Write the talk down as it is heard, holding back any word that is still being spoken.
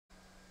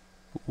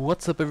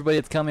What's up everybody,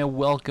 it's Camille.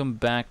 Welcome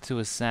back to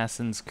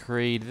Assassin's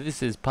Creed.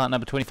 This is part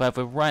number 25.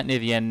 We're right near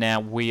the end now.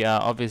 We are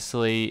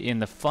obviously in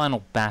the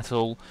final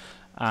battle.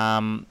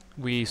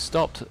 We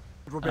stopped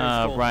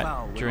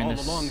right during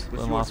this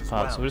last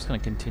part, so we're just going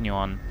to continue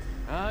on.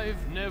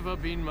 I've never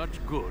been much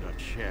good at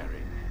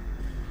sharing.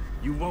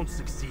 You won't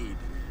succeed.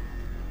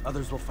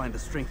 Others will find the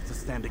strength to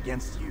stand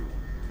against you.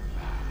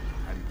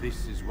 And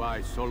this is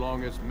why, so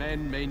long as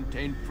men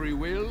maintain free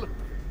will,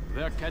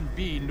 there can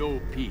be no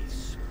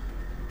peace.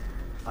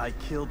 I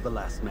killed the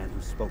last man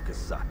who spoke as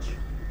such.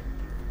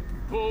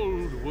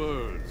 Bold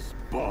words,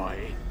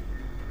 boy.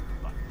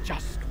 But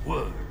just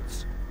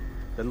words.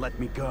 Then let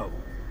me go.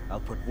 I'll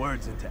put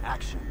words into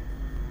action.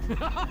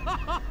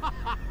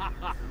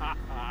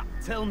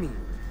 Tell me,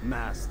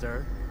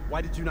 Master,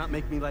 why did you not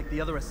make me like the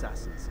other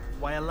assassins?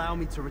 Why allow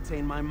me to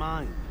retain my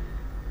mind?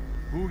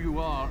 Who you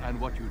are and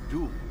what you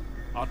do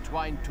are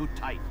twined too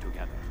tight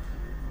together.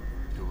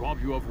 To rob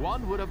you of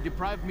one would have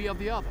deprived me of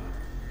the other.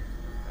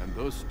 And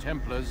those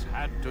Templars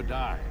had to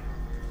die.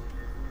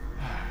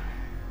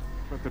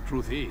 But the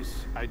truth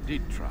is, I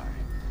did try.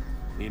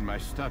 In my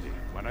study,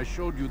 when I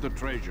showed you the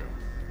treasure.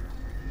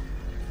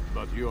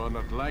 But you are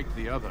not like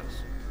the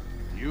others.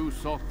 You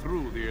saw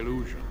through the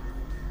illusion.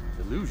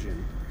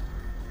 Illusion?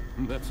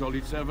 That's all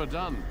it's ever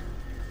done.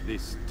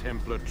 This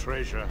Templar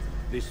treasure,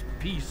 this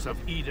piece of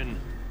Eden,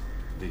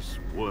 this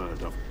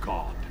word of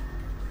God.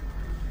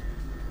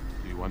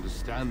 Do you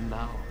understand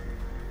now?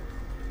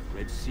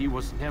 Red Sea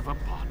was never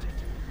parted.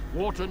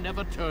 Water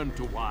never turned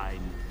to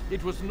wine.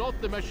 It was not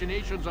the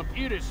machinations of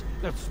Iris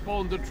that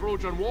spawned the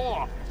Trojan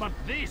War, but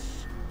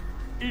this!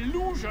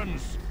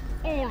 Illusions!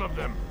 All of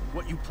them!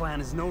 What you plan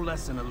is no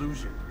less an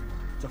illusion.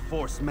 To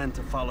force men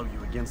to follow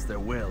you against their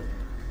will.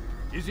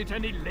 Is it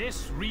any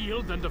less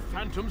real than the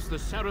phantoms the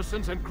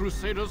Saracens and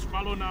Crusaders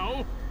follow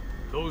now?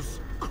 Those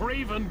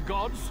craven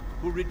gods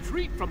who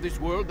retreat from this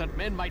world that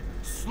men might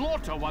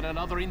slaughter one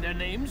another in their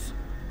names?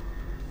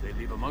 They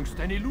live amongst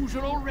an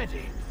illusion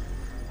already.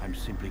 I'm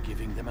simply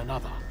giving them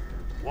another.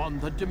 One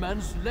that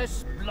demands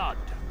less blood.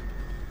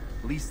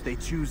 At least they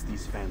choose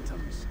these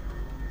phantoms.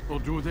 Or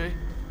do they?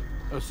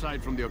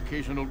 Aside from the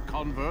occasional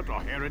convert or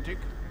heretic?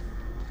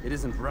 It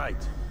isn't right.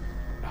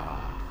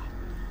 Ah,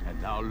 and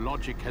now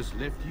logic has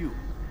left you.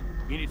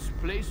 In its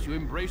place, you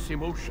embrace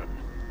emotion.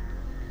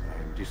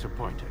 I'm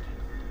disappointed.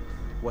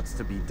 What's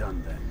to be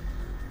done then?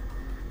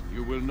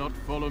 You will not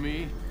follow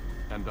me,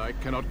 and I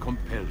cannot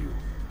compel you.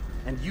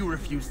 And you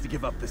refuse to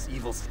give up this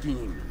evil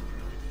scheme.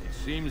 It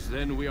seems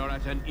then we are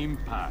at an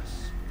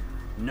impasse.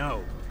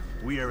 No,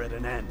 we are at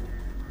an end.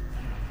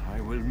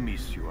 I will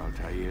miss you,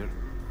 Altair.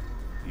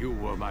 You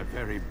were my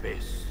very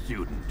best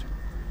student.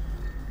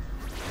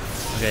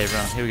 Okay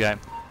everyone, here we go.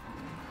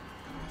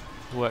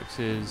 What works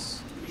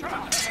is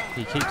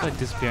he keeps like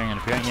disappearing and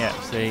appearing. Yeah,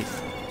 see,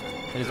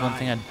 that is one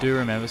thing I do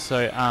remember.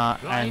 So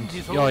and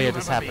oh yeah,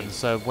 this happens.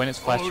 So when it's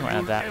flashing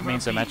around that, it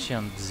means I'm actually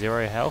on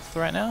 0 health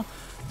right now.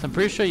 So I'm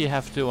pretty sure you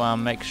have to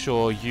make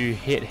sure you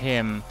hit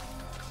him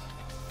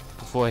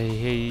before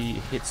he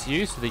hits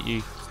you, so that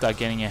you start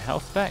getting your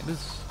health back.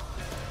 This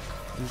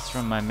is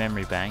from my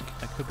memory bank.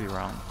 I could be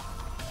wrong.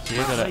 So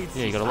you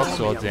gotta lock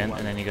swords in,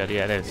 and then you gotta,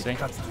 yeah, there, see?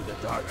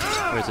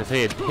 Whereas if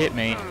he had hit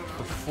me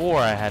before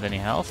I had any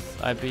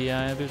health, I'd be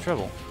in a bit of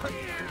trouble. So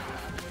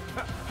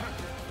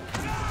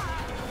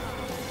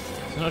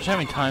I'm not sure how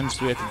many times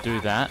do we have to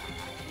do that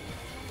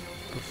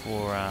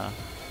before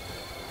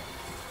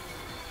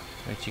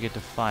we actually get to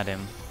fight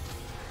him.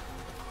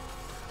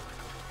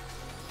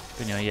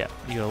 But anyway, yeah,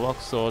 you gotta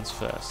lock swords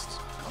first.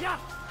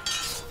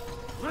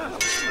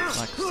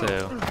 Like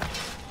so.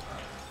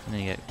 And then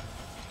you get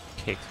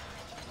kicked.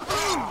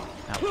 Ouch.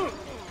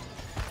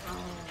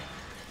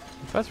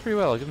 He fights pretty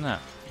well, I'll give him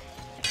that.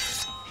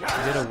 You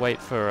gotta wait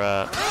for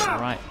the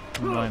right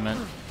moment.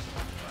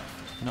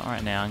 Not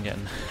right now, I'm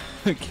getting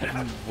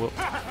whooped.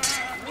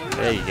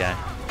 There you go.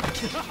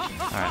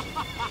 Alright.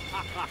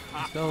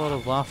 He's got a lot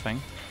of laughing.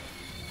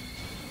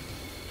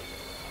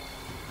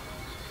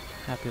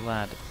 Happy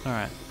lad.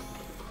 Alright.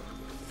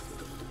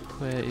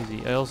 Where is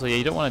he? Also, yeah,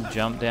 you don't want to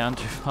jump down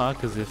too far,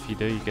 because if you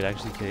do, you could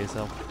actually kill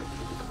yourself.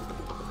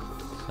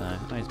 So,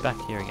 oh, he's back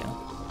here again.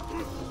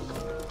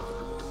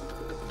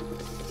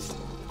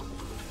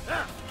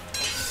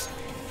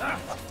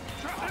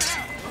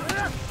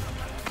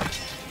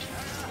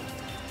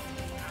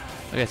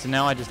 Okay, so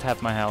now I just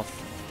have my health.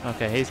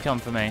 Okay, he's come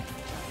for me.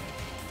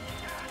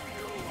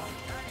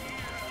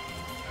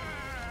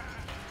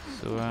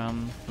 So,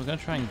 we're going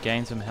to try and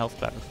gain some health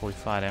back before we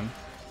fight him.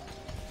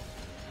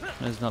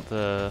 It's not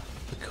the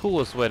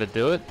coolest way to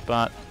do it,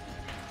 but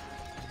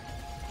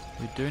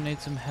we do need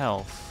some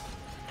health.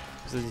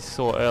 Because as you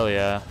saw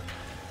earlier,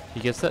 he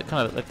gets that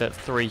kind of like that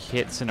 3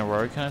 hits in a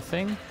row kind of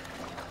thing,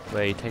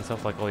 where he takes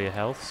off like all your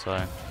health. So,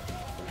 I'm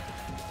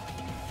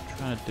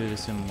trying to do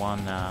this in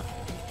one go.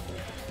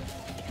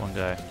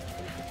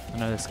 I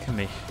know this can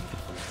be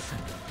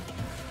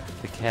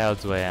the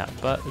coward's way out,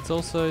 but it's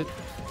also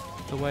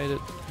the way to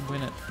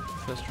win it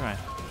first try,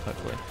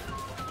 hopefully.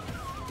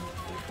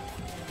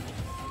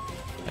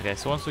 Okay,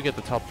 so once we get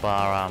the top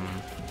bar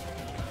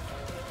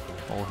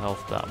All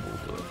health that will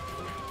do it.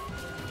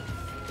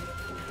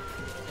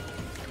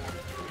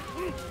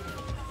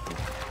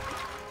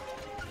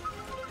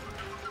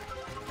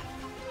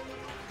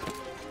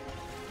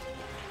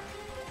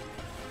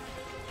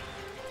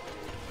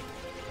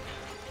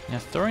 Now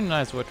throwing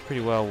knives worked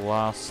pretty well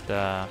last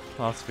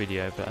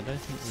video, but I don't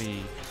think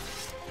we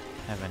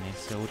have any,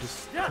 so we'll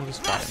just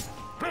fight him.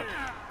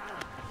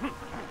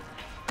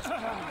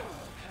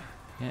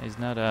 Yeah, he's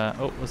not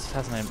oh, what's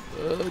his name?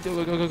 Go.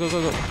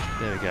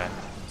 There we go.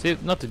 See,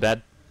 not too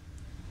bad.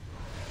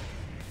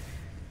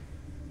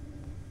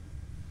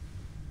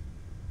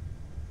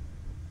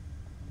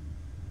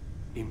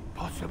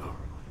 Impossible.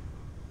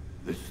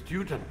 The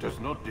student does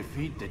not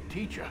defeat the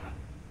teacher.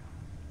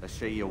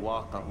 الشيء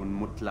واقع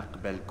مطلق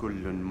بل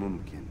كل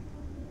ممكن.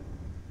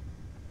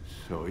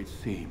 So it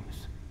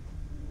seems.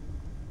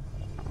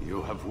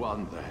 You have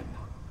won then.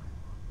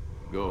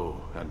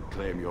 Go and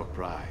claim your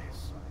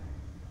prize.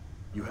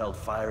 You held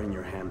fire in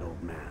your hand,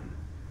 old man.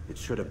 It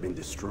should have been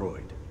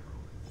destroyed.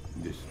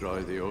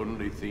 Destroy the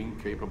only thing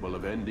capable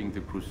of ending the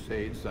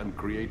Crusades and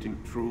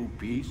creating true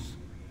peace?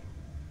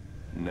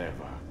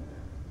 Never.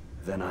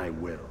 Then I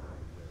will.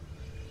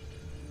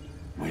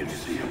 We'll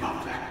see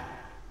about that.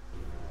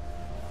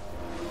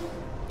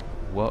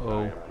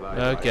 Whoa.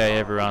 Okay,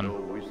 everyone.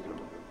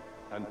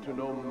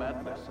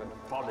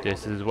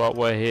 This is what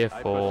we're here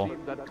for.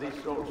 The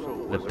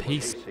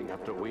peace.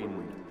 That's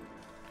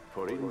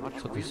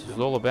what this is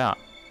all about.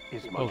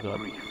 Oh god.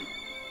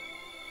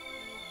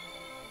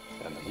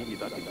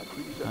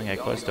 I get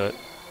close to it.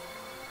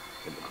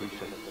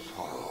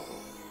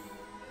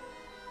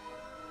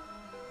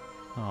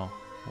 Oh,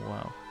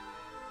 wow.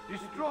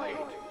 Destroy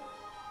it!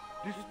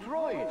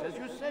 Destroy it as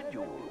you said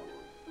you would.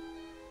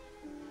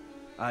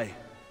 I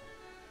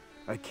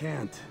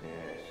can't.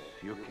 Yes,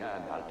 you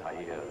can,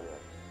 Altair.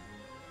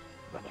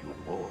 But you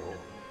won't.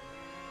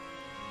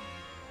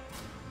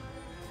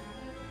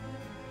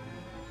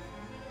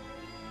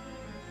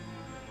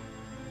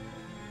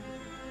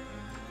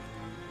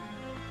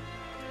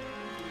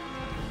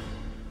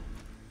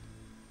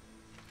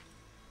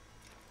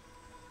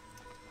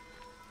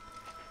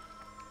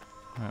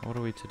 Alright, what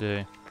are we to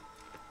do?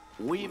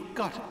 We've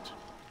got it.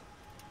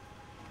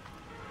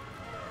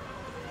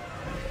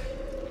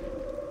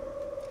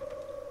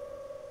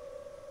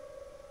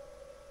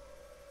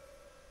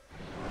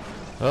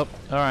 Oh,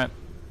 alright.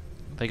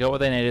 They got what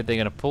they needed. They're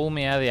going to pull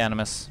me out of the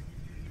Animus.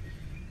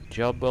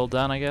 Job well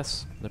done, I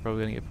guess. They're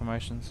probably going to get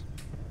promotions.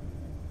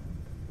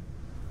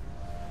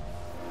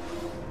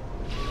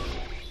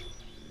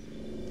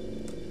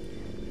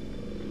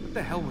 What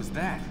the hell was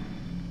that?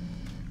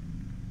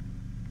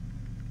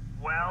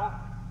 Well?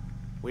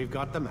 We've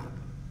got the map.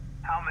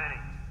 How many?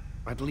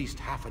 At least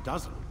half a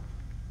dozen.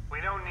 We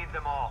don't need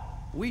them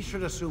all. We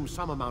should assume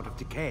some amount of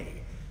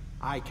decay.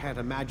 I can't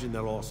imagine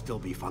they'll all still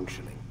be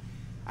functioning.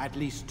 At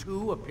least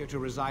 2 appear to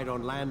reside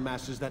on land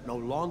masses that no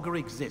longer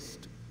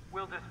exist.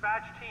 We'll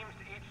dispatch teams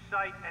to each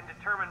site and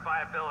determine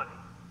viability.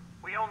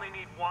 We only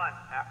need 1,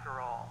 after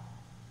all.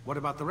 What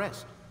about the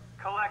rest?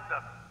 Collect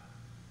them.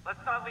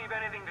 Let's not leave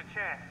anything to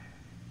chance.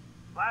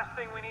 Last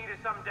thing we need is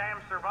some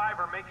damn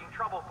survivor making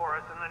trouble for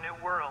us in the new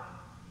world.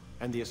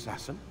 And the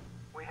assassin?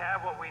 We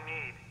have what we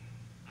need.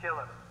 Kill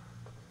him.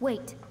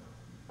 Wait.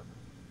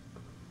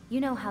 You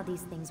know how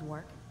these things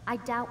work. I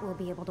doubt we'll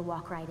be able to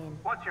walk right in.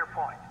 What's your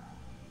point?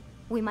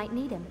 We might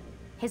need him.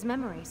 His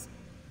memories.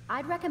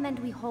 I'd recommend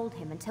we hold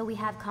him until we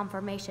have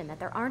confirmation that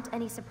there aren't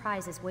any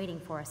surprises waiting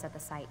for us at the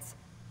sites.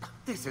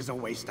 This is a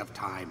waste of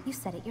time. You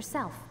said it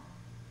yourself.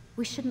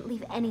 We shouldn't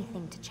leave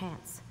anything to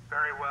chance.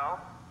 Very well.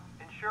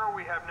 Ensure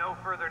we have no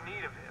further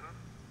need of him,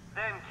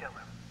 then kill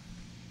him.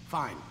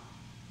 Fine.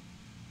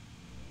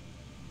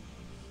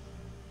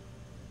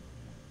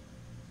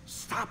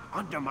 Stop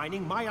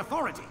undermining my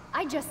authority!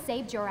 I just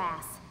saved your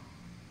ass.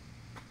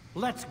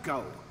 Let's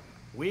go.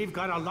 We've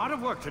got a lot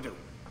of work to do.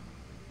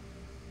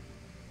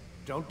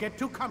 Don't get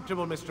too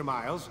comfortable, Mr.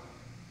 Miles.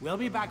 We'll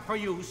be back for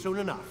you soon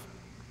enough.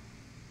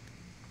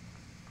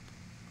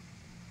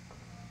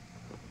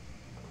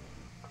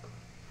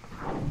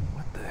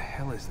 What the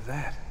hell is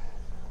that?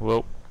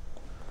 Whoa.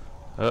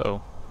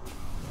 Uh-oh.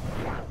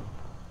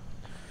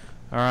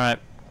 Alright.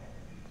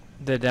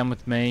 They're done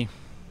with me.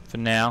 For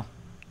now.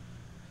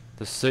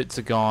 The suits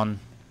are gone.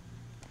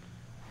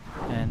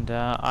 And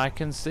I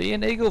can see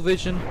an eagle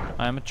vision.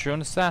 I am a true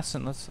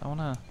assassin. I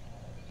wanna...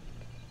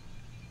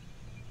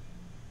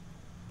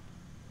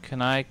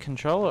 Can I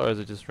control it, or is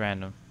it just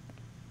random?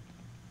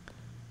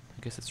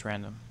 I guess it's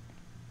random.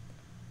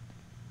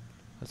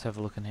 Let's have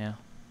a look in here.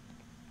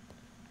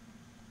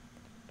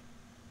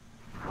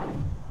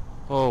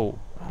 Oh.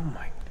 Oh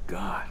my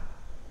god.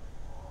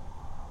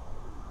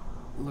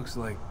 Looks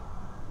like...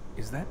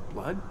 Is that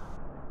blood?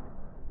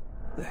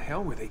 What the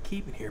hell were they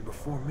keeping here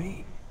before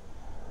me?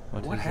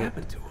 What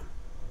happened to him?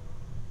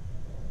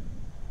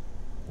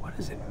 What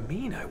does it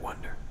mean, I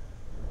wonder?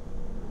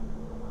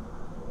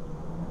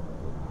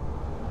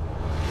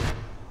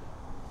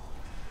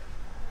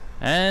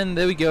 And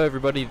there we go,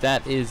 everybody.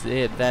 That is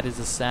it. That is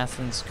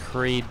Assassin's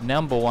Creed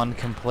 #1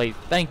 complete.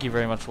 Thank you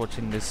very much for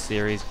watching this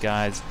series,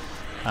 guys.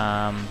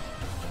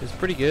 It was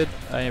pretty good.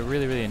 I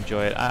really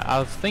enjoy it. I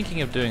was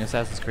thinking of doing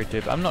Assassin's Creed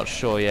 2, but I'm not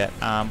sure yet.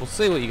 We'll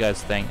see what you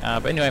guys think.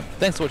 But anyway,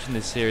 thanks for watching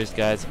this series,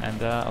 guys,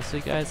 and I'll see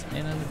you guys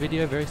in a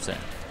video very soon.